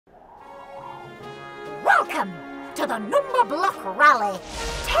Welcome to the Numberblock Rally.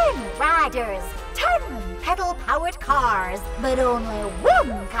 10 riders, 10 pedal-powered cars, but only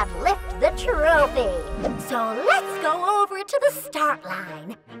one can lift the trophy. So let's go over to the start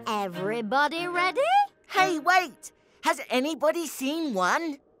line. Everybody ready? Hey, wait! Has anybody seen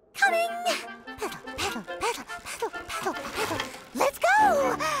one? Coming! Pedal, pedal, pedal, pedal, pedal, pedal. Let's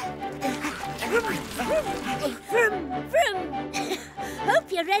go! Vroom, vroom.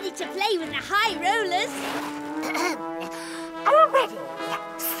 Hope you're ready to play with the high rollers. All ready,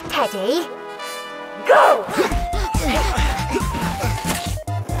 steady, go!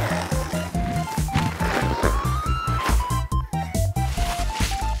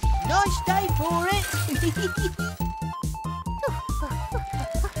 Nice day for it!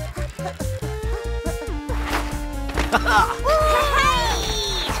 Hey!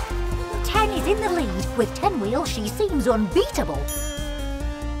 10 is in the lead. With 10 wheels, she seems unbeatable.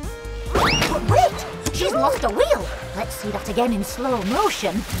 But wait! She's lost a wheel. Let's see that again in slow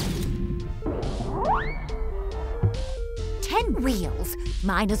motion. 10 wheels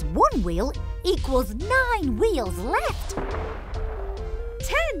minus 1 wheel equals 9 wheels left.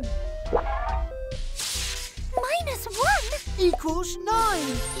 10 Minus 1 Equals 9.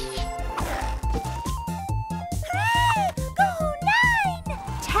 Hooray! Go 9!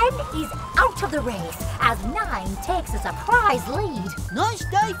 10 is out of the race as 9 takes a surprise lead. Nice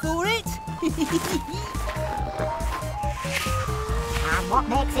day for it! And what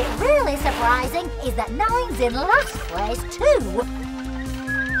makes it really surprising is that 9's in last place too.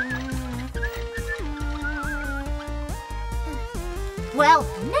 Well,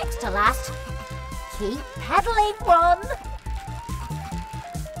 next to last, keep pedaling, one.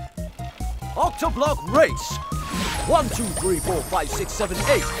 Octoblock race! 1, 2, 3, 4, 5, 6, 7,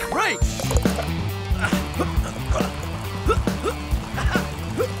 8, race!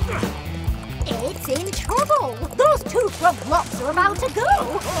 It's in trouble. Those 2 front blocks are about to go.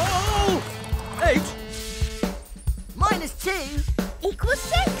 Oh! 8! Minus 2. equals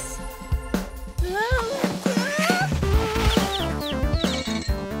 6.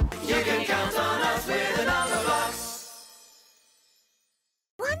 You can count on us with the Numberblocks.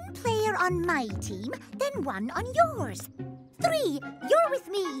 1 player on my team, then 1 on yours. 3, you're with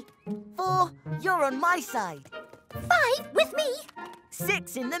me. 4, you're on my side. 5, with me.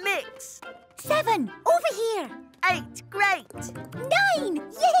 6 in the mix. 7, over here. 8, great. 9,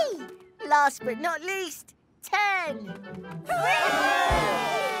 yay! Last but not least, 10.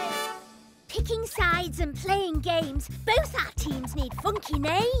 Picking sides and playing games, both our teams need funky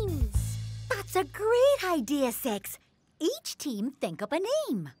names. That's a great idea, 6. Each team think up a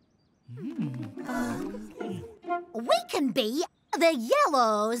name. We can be the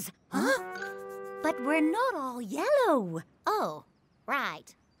Yellows. Huh? But we're not all yellow. Oh,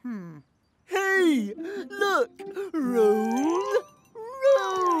 right. Hey, look. Roll,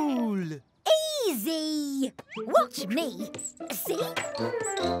 roll. Easy. Watch me. See?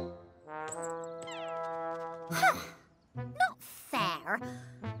 Not fair.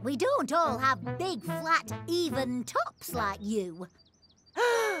 We don't all have big, flat, even tops like you.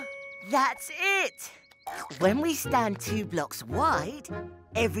 That's it. When we stand 2 blocks wide,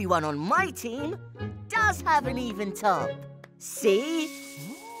 everyone on my team does have an even top. See?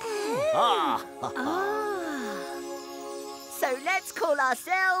 Ah! So let's call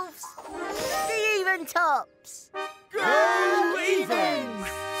ourselves the Even Tops. Go Evens!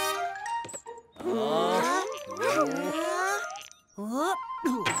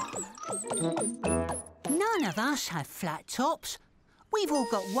 None of us have flat tops. We've all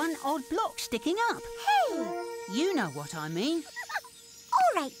got one odd block sticking up. Hey! You know what I mean.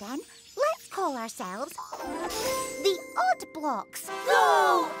 All right, then. Let's call ourselves the Odd Blocks.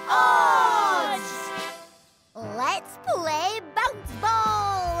 Go Odds! Let's play bounce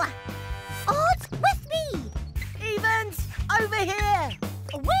ball. Odds with me. Evens, over here.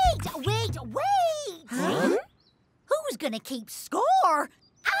 Wait. Huh? Who's gonna keep score?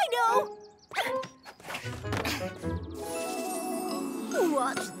 I know.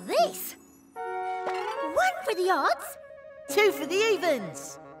 What's this? 1 for the odds. 2 for the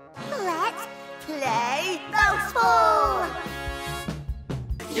evens. Let's Play bounce ball.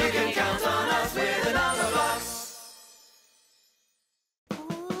 You can count on us with the Numberblocks.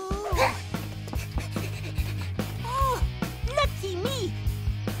 Oh, lucky me.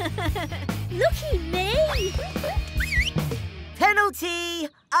 Lucky me. Penalty,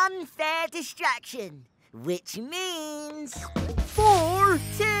 unfair distraction, which means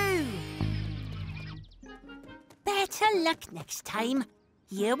 4-2. Better luck next time.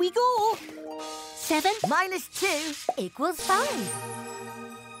 Here we go. 7 Minus 2 equals 5.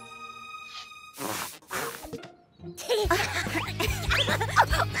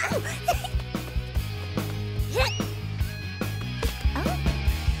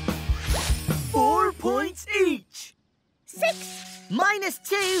 Four points each. 6. Minus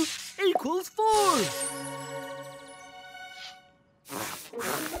 2 equals 4.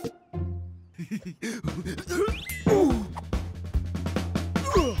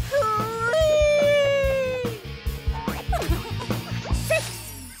 Six.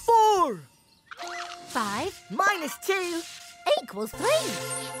 4 5 minus 2 equals 3.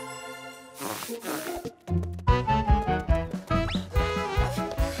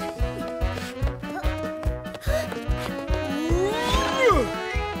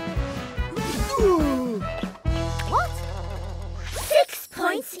 What? 6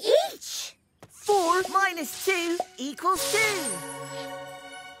 points each. 4 minus 2 equals 2.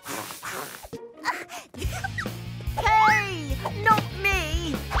 Hey, not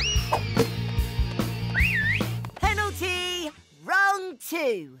me. Penalty, wrong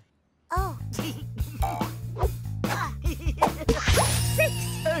 2. Oh, 6.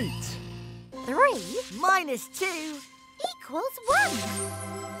 8. 3 Minus 2 equals 1.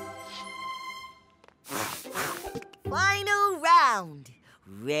 Final round.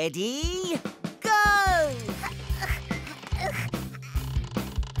 Ready, go!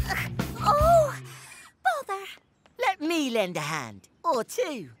 Oh, bother. Let me lend a hand, or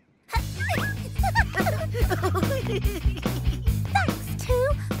 2. Thanks, 2.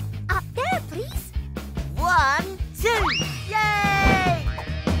 Up there, please. 1, 2, yay!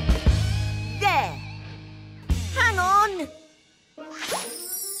 There. Hang on.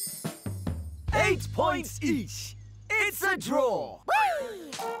 8 points each. It's a draw.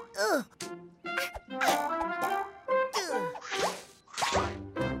 Ugh.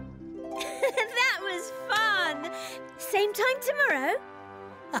 That was fun. Same time tomorrow?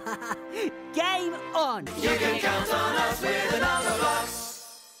 Game on! You can count on us with the Numberblocks.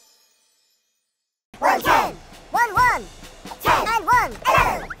 1, 10, 1, 1, 10 and 1,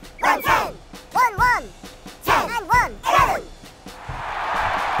 11. 1, 10, 1, 1, 10 and 1, 11.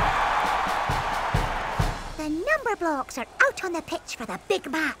 The Numberblocks are out on the pitch for the big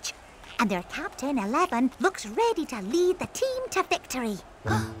match, and their captain 11 looks ready to lead the team to victory.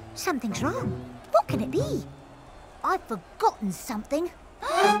 Something's wrong. What can it be? I've forgotten something.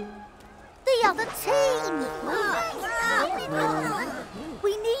 The other team!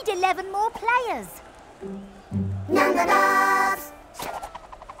 We need 11 more players. Numberblocks!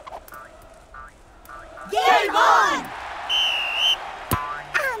 Game on!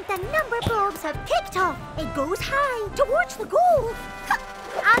 And the Numberblocks have kicked off. It goes high towards the goal.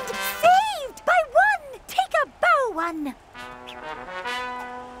 And saved by 1. Take a bow 1.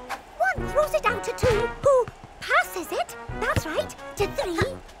 1 throws it out to 2, who passes it, that's right, to 3,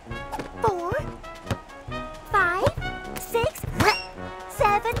 4, 5, 6,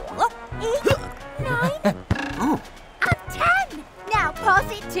 7, 8, 9, and 10. Now pass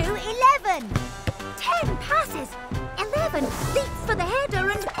it to 11. 10 passes. 11 leaps for the header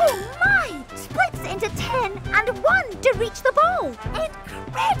and, oh my, splits into 10 and 1 to reach the ball.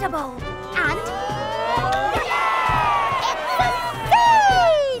 Incredible. And it's a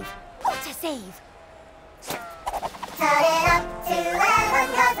save! What a save! Turn it up to 11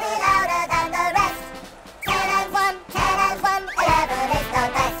 'cause we're louder than the rest. 10 and 1, 10 and 1, 11 is the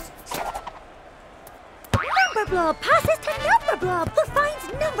best. Numberblob passes to Numberblob, who finds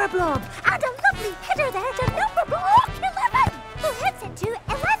Numberblob, and a lovely header there to Numberblob 11, who hits it to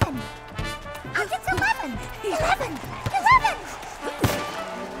 11. And it's 11, 11, 11.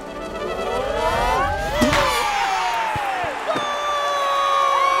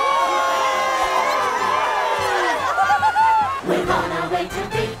 We're on our way to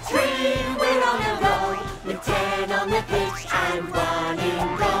victory. We're on a roll. With 10 on the pitch and 1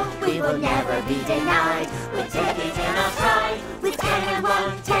 in goal. We will never be denied. We'll take it in our stride. With 10 and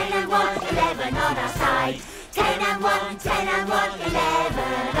 1, 10 and 1, 11 on our side. 10 and 1, 10 and 1,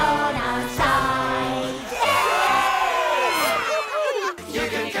 11 on our side. You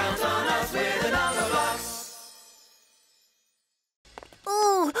can count on us with the Numberblocks.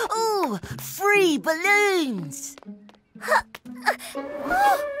 Ooh, ooh, free balloons. Oh,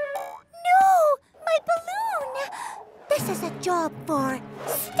 no! My balloon! This is a job for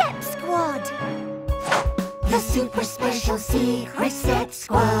Step Squad. The super special secret Step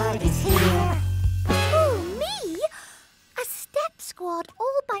Squad is here. Oh, me? A Step Squad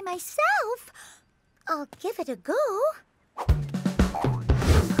all by myself? I'll give it a go.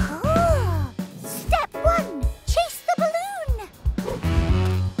 Oh, Step 1, chase the balloon.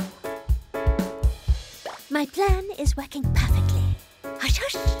 My plan is working perfectly. Hush,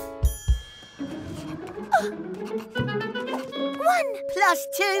 hush. 1 Plus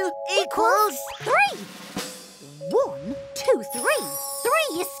 2 equals... 3. 1, 2, 3.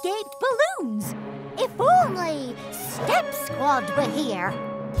 3 escaped balloons. If only Step Squad were here.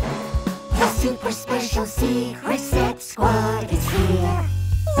 The super special secret Step Squad is here.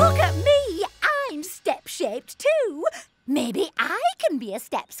 Look at me. I'm step-shaped too. Maybe I can be a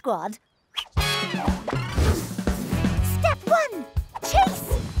Step Squad. Step 1, chase.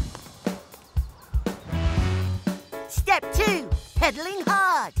 Step 2, pedaling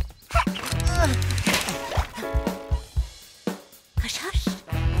hard. Hush, hush.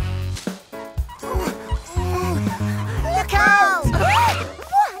 Look out! 1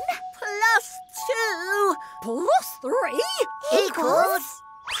 Plus 2 plus 3 equals...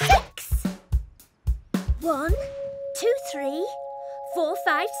 6. 1, 2, 3, 4,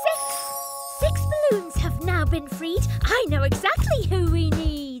 5, 6. 6 balloons have now been freed. I know exactly who we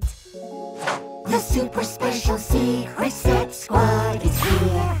need. The super special secret Step Squad is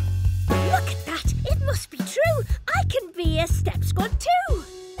here. Look at that. It must be true. I can be a Step Squad too.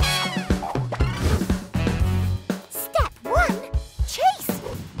 Step 1, chase.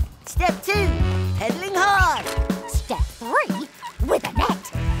 Step 2, pedaling hard. Step 3, with a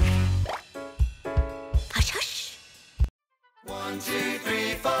net. Hush, hush. 1, 2,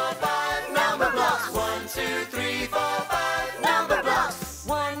 3, 4, 5 Numberblocks. 1, 2, 3, 4, 5 Numberblocks.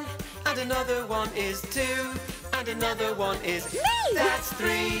 1 and another one is 2 and another one is me. That's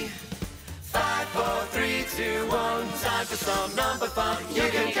 3. 5, 4, 3, 2, 1. Time for some number fun. You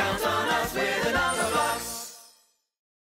can count on us with a Numberblocks.